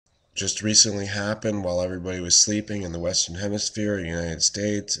just recently happened while everybody was sleeping in the Western Hemisphere, United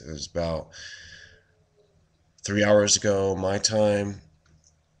States. It was about 3 hours ago, my time,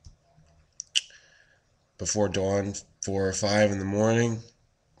 before dawn, 4 or 5 in the morning.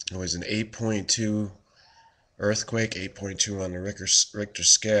 It was an 8.2 earthquake, 8.2 on the Richter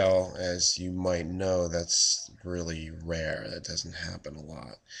scale. As you might know, that's really rare. That doesn't happen a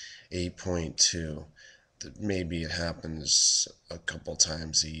lot. 8.2. Maybe it happens a couple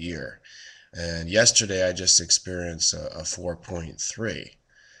times a year. And yesterday I just experienced a 4.3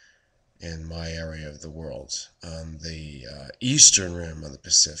 in my area of the world on the eastern rim of the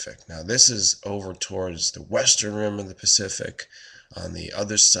Pacific. Now this is over towards the western rim of the Pacific, on the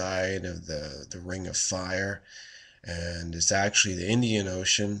other side of the Ring of Fire, and it's actually the Indian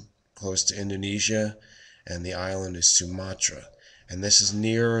Ocean, close to Indonesia, and the island is Sumatra. And this is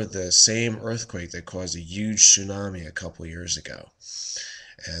near the same earthquake that caused a huge tsunami a couple years ago.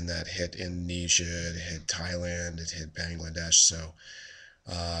 And that hit Indonesia, it hit Thailand, it hit Bangladesh. So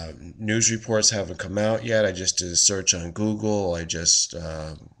news reports haven't come out yet. I just did a search on Google. I just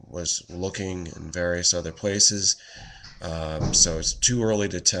was looking in various other places. So it's too early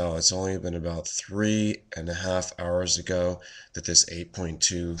to tell. It's only been about 3.5 hours ago that this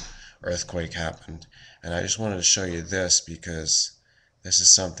 8.2 earthquake happened. And I just wanted to show you this because this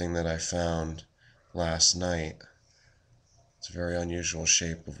is something that I found last night. It's a very unusual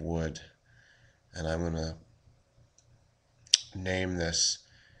shape of wood. And I'm going to name this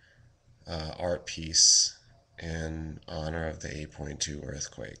art piece in honor of the 8.2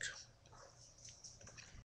 earthquake.